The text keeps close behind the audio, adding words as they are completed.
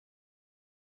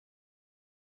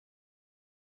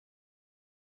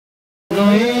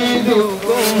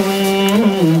نريدكم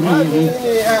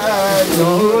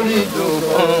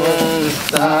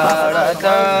تارة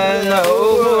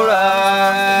أخرى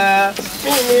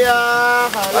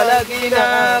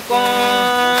خلقناكم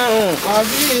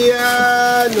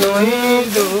وفيها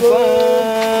نعيدكم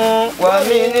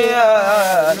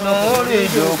ومنها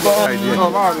نخرجكم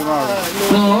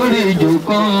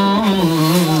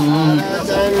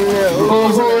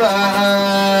أخرى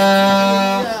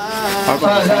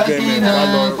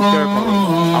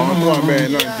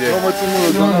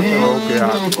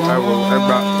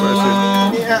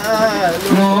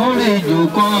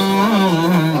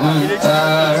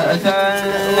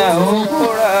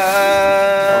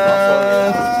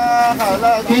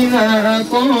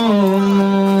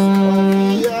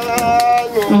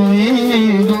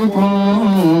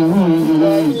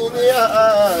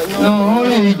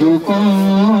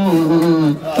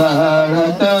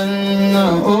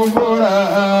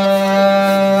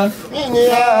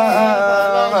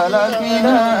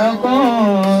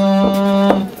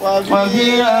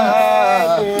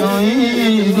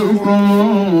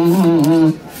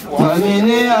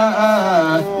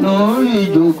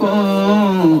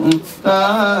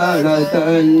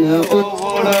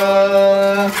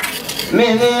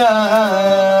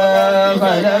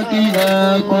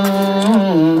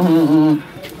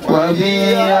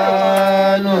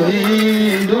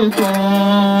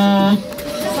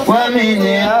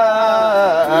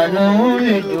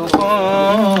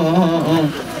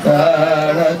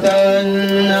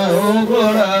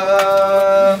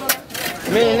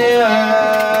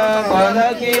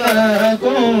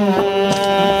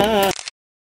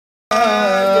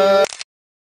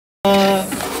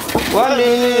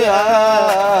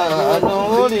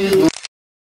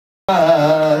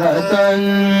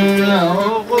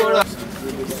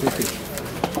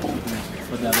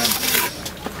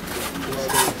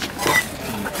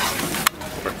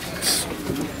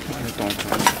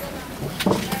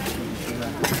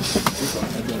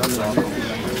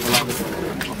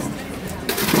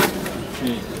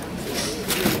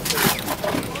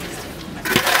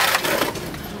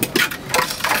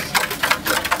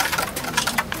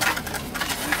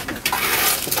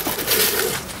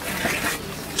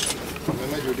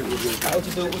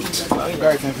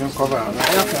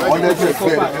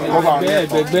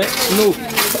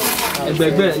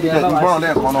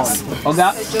Ọ̀gá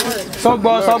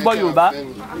sọ́gbọ́ Yorùbá.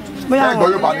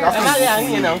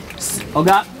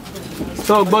 Ọ̀gá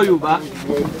sọ́gbọ́ Yorùbá.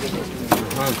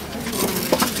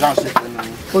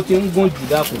 Ó ti ń gún jù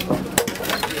dákun.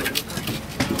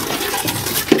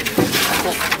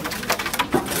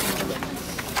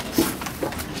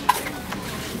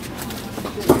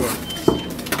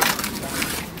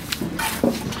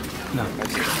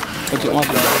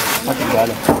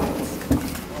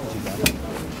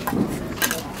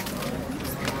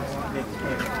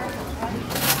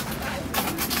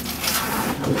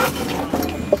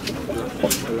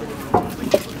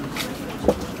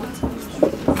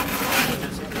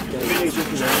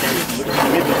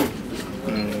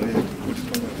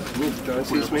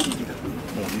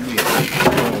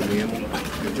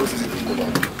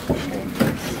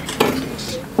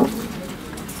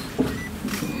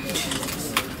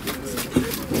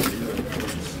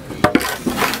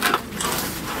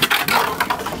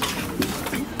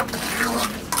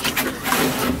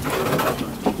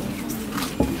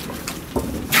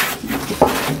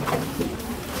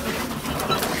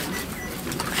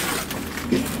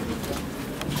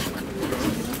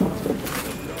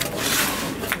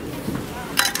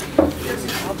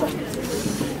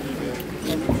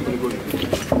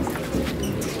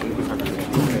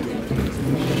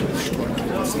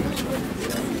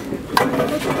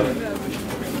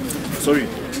 Sorry.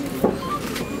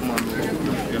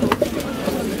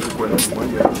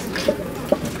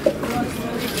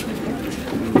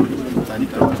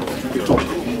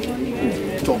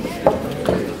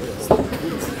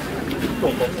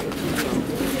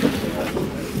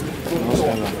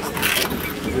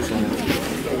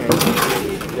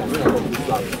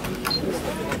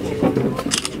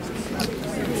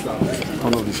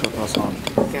 All of the shutters on.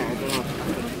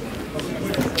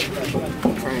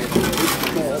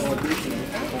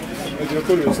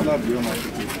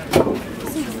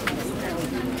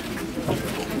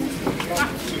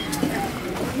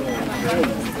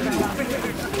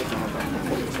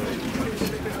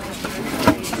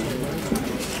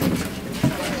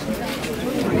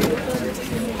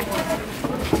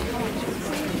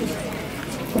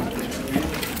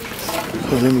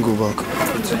 So let me go back.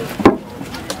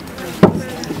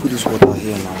 Put this water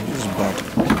here now. This is bad.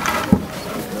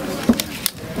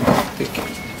 Take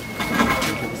it.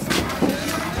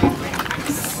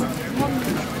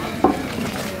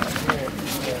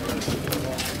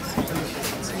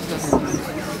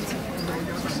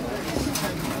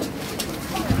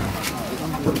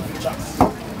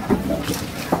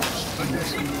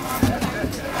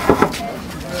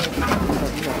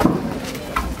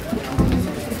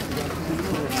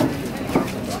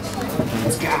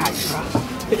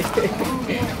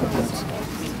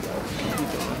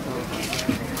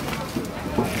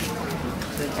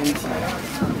 anything.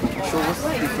 So what's the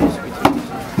difference between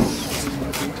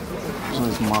This one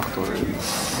is marked already.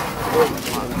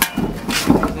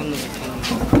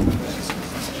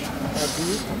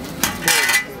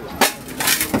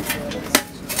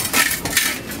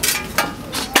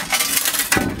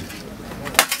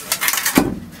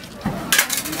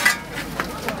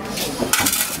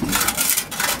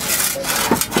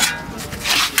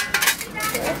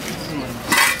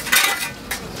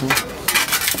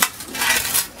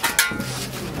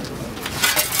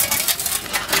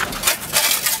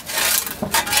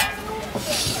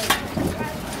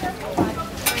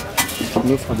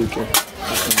 No fabricator.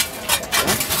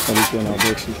 Fabricator now,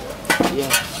 Brexit.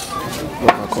 Yeah.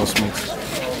 Local cosmetics.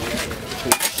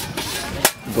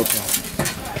 Doctor.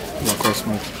 Local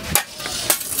cosmetics.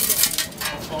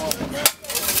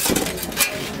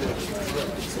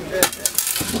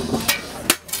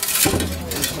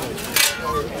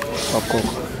 Popcorn.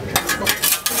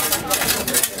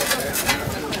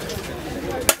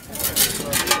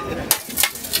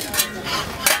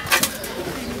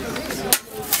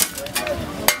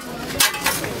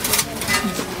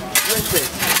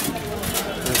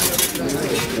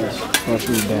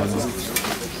 Actually down now.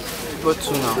 Got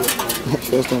two now.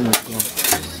 First one is gone.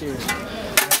 Serious.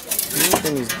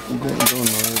 Everything is going down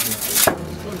already.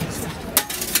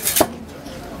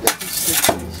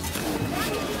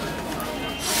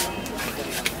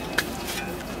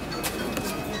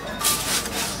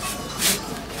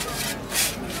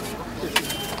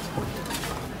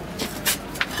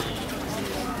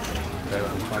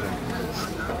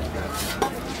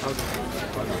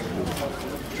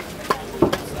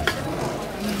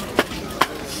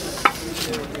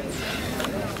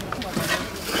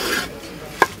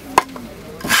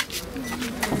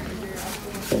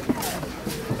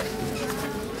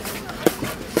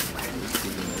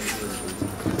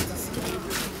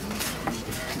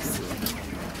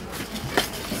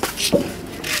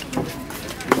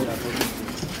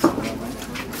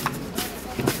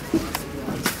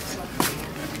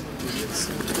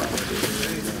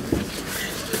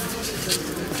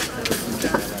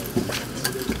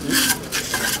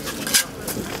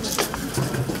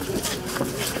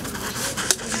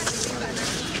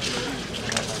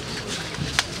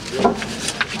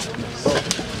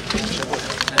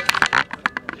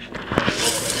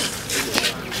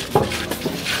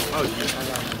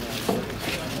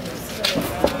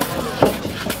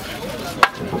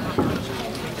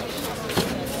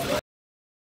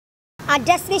 Our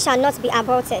destiny shall not be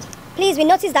aborted. Please, we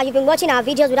notice that you've been watching our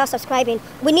videos without subscribing.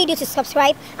 We need you to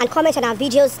subscribe and comment on our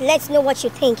videos. Let's know what you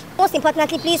think. Most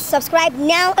importantly, please subscribe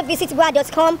now. Visit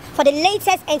Muyiwa.com for the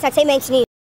latest entertainment news.